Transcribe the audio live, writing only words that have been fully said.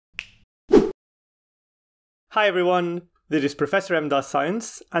Hi everyone, this is Professor M.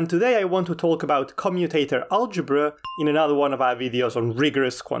 Science, and today I want to talk about commutator algebra in another one of our videos on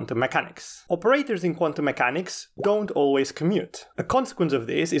rigorous quantum mechanics. Operators in quantum mechanics don't always commute. A consequence of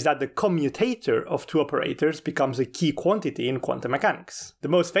this is that the commutator of two operators becomes a key quantity in quantum mechanics. The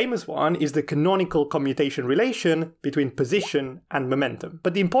most famous one is the canonical commutation relation between position and momentum.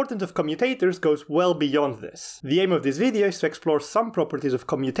 But the importance of commutators goes well beyond this. The aim of this video is to explore some properties of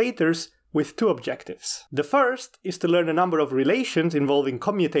commutators with two objectives. The first is to learn a number of relations involving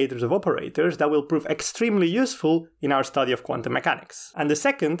commutators of operators that will prove extremely useful in our study of quantum mechanics. And the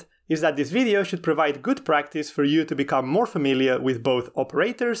second is that this video should provide good practice for you to become more familiar with both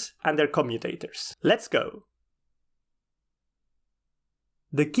operators and their commutators. Let's go!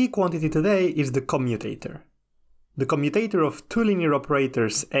 The key quantity today is the commutator. The commutator of two linear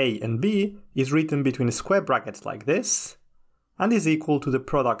operators A and B is written between square brackets like this, and is equal to the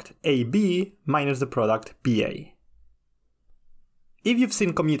product AB minus the product BA. If you've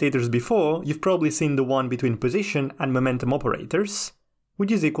seen commutators before, you've probably seen the one between position and momentum operators,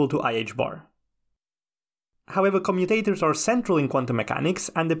 which is equal to IH bar. However, commutators are central in quantum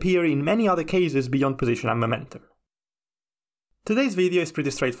mechanics and appear in many other cases beyond position and momentum. Today's video is pretty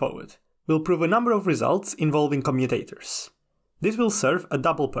straightforward. We'll prove a number of results involving commutators. This will serve a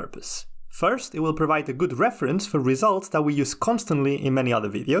double purpose. First, it will provide a good reference for results that we use constantly in many other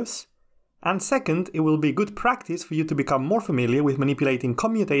videos. And second, it will be good practice for you to become more familiar with manipulating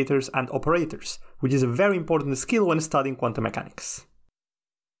commutators and operators, which is a very important skill when studying quantum mechanics.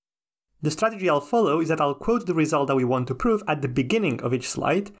 The strategy I'll follow is that I'll quote the result that we want to prove at the beginning of each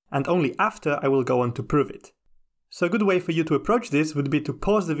slide, and only after I will go on to prove it. So a good way for you to approach this would be to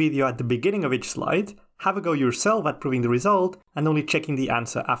pause the video at the beginning of each slide, have a go yourself at proving the result, and only checking the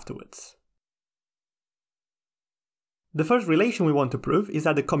answer afterwards. The first relation we want to prove is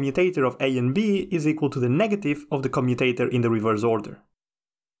that the commutator of A and B is equal to the negative of the commutator in the reverse order.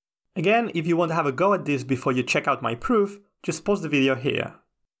 Again, if you want to have a go at this before you check out my proof, just pause the video here.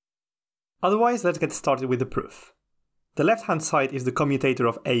 Otherwise, let's get started with the proof. The left-hand side is the commutator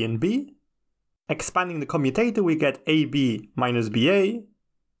of A and B. Expanding the commutator, we get AB minus BA.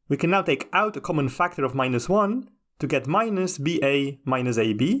 We can now take out a common factor of -1 to get minus BA minus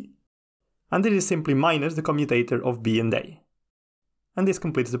AB. And this is simply minus the commutator of B and A. And this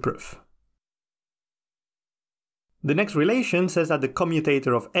completes the proof. The next relation says that the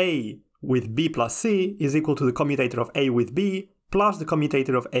commutator of A with B plus C is equal to the commutator of A with B plus the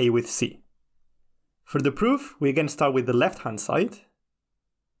commutator of A with C. For the proof, we again start with the left-hand side.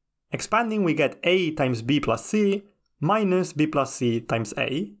 Expanding, we get A times B plus C minus B plus C times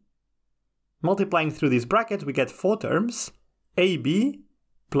A. Multiplying through these brackets, we get four terms, AB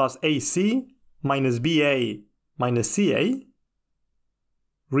plus AC minus BA minus CA.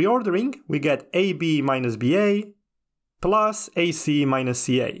 Reordering, we get AB minus BA plus AC minus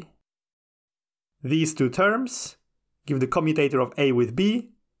CA. These two terms give the commutator of A with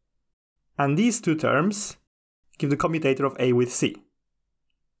B, and these two terms give the commutator of A with C.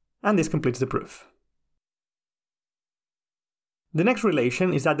 And this completes the proof. The next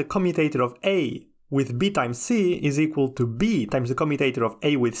relation is that the commutator of A with B times C is equal to B times the commutator of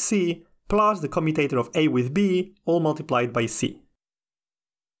A with C plus the commutator of A with B, all multiplied by C.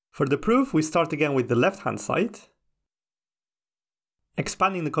 For the proof, we start again with the left-hand side.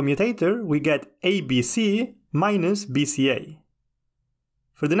 Expanding the commutator, we get ABC minus BCA.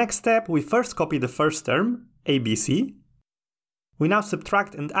 For the next step, we first copy the first term, ABC. We now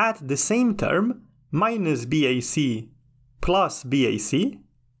subtract and add the same term, minus BAC plus BAC.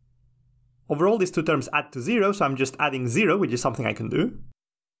 Overall, these two terms add to 0, so I'm just adding 0, which is something I can do.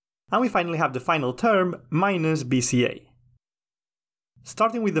 And we finally have the final term, minus BCA.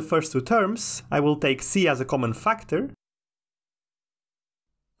 Starting with the first two terms, I will take C as a common factor.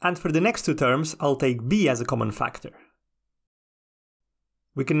 And for the next two terms, I'll take B as a common factor.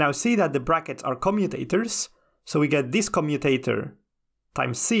 We can now see that the brackets are commutators, so we get this commutator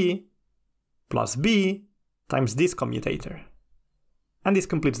times C plus B times this commutator. And this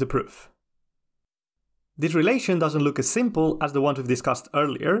completes the proof. This relation doesn't look as simple as the one we've discussed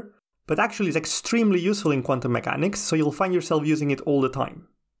earlier, but actually is extremely useful in quantum mechanics, so you'll find yourself using it all the time.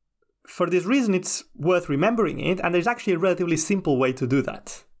 For this reason, it's worth remembering it, and there's actually a relatively simple way to do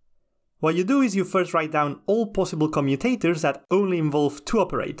that. What you do is you first write down all possible commutators that only involve two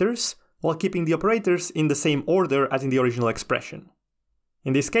operators, while keeping the operators in the same order as in the original expression.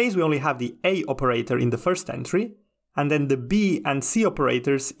 In this case, we only have the A operator in the first entry, and then the B and C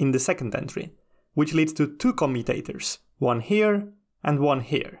operators in the second entry, which leads to two commutators, one here and one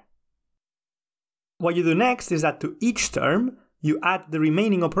here. What you do next is that to each term, you add the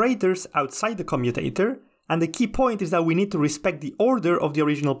remaining operators outside the commutator, and the key point is that we need to respect the order of the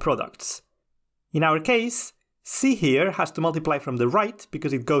original products. In our case, C here has to multiply from the right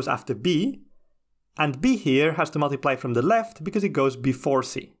because it goes after B, and B here has to multiply from the left because it goes before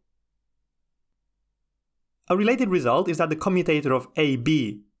C. A related result is that the commutator of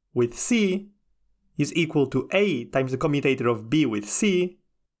AB with C is equal to A times the commutator of B with C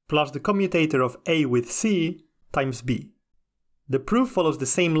plus the commutator of A with C times B. The proof follows the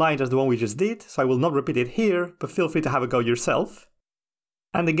same lines as the one we just did, so I will not repeat it here, but feel free to have a go yourself.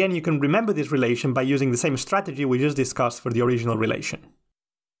 And again, you can remember this relation by using the same strategy we just discussed for the original relation.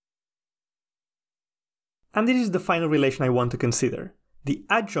 And this is the final relation I want to consider. The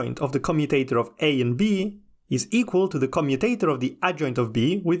adjoint of the commutator of A and B is equal to the commutator of the adjoint of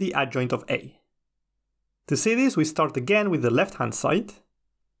B with the adjoint of A. To see this, we start again with the left-hand side.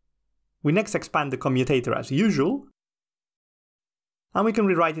 We next expand the commutator as usual, and we can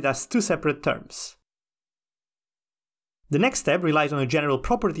rewrite it as two separate terms. The next step relies on a general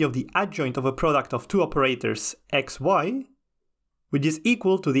property of the adjoint of a product of two operators x, y, which is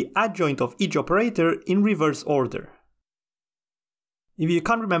equal to the adjoint of each operator in reverse order. If you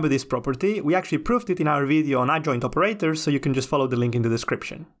can't remember this property, we actually proved it in our video on adjoint operators, so you can just follow the link in the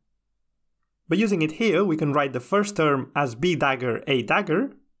description. But using it here, we can write the first term as b dagger a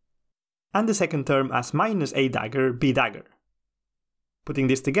dagger, and the second term as minus a dagger b dagger. Putting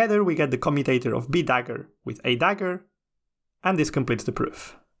this together, we get the commutator of b dagger with a dagger, and this completes the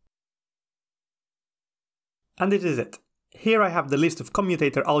proof. And this is it. Here I have the list of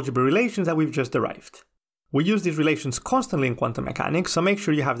commutator algebra relations that we've just derived. We use these relations constantly in quantum mechanics, so make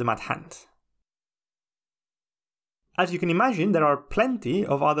sure you have them at hand. As you can imagine, there are plenty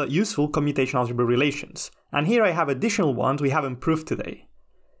of other useful commutation algebra relations, and here I have additional ones we haven't proved today.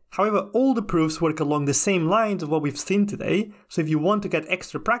 However, all the proofs work along the same lines of what we've seen today, so if you want to get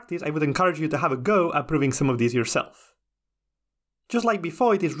extra practice, I would encourage you to have a go at proving some of these yourself. Just like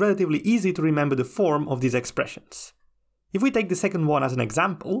before, it is relatively easy to remember the form of these expressions. If we take the second one as an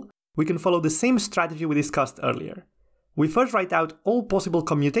example, we can follow the same strategy we discussed earlier. We first write out all possible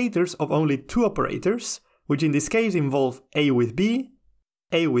commutators of only two operators, which in this case involve A with B,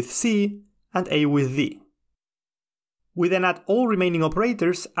 A with C, and A with D. We then add all remaining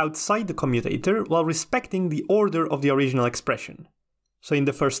operators outside the commutator while respecting the order of the original expression. So in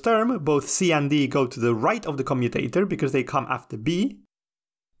the first term, both C and D go to the right of the commutator because they come after B.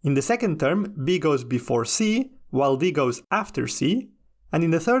 In the second term, B goes before C, while D goes after C, and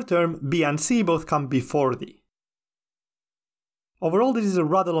in the third term, B and C both come before D. Overall, this is a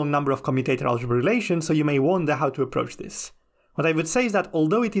rather long number of commutator algebra relations, so you may wonder how to approach this. What I would say is that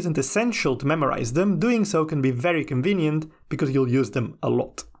although it isn't essential to memorize them, doing so can be very convenient because you'll use them a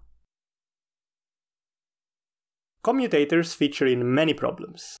lot. Commutators feature in many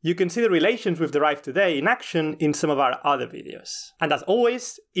problems. You can see the relations we've derived today in action in some of our other videos. And as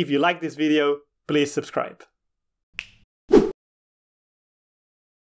always, if you like this video, please subscribe.